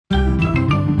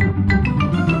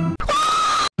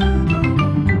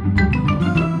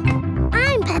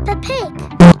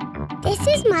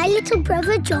my little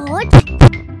brother George.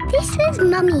 This is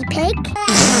Mummy Pig.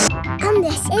 And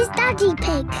this is Daddy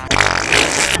Pig.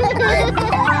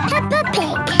 Peppa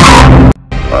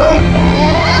Pig.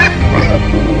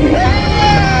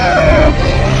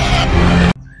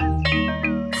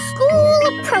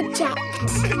 School project.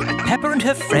 Peppa and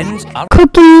her friends are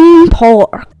cooking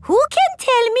pork. Who can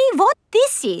tell me what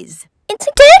this is? It's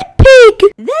a dead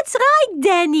pig. That's right,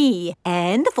 Danny.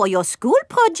 And for your school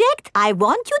project, I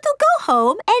want you to go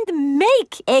home and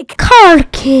make a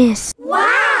Carcass.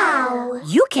 Wow!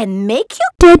 You can make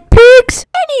your Dead pigs.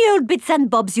 any old bits and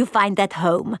bobs you find at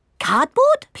home.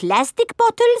 Cardboard, plastic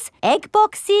bottles, egg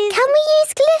boxes. Can we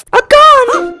use glitter? A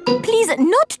gun. Please,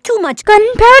 not too much.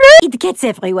 Gunpowder. It gets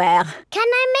everywhere. Can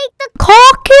I make the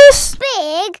Carcass.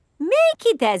 big? Make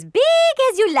it as big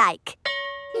as you like.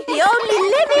 The only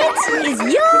limit is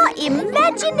your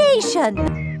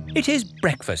imagination. It is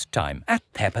breakfast time at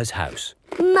Peppa's house.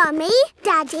 Mummy,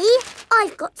 Daddy,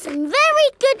 I've got some very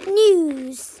good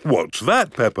news. What's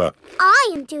that, Peppa?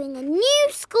 I am doing a new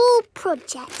school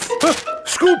project.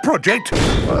 School project?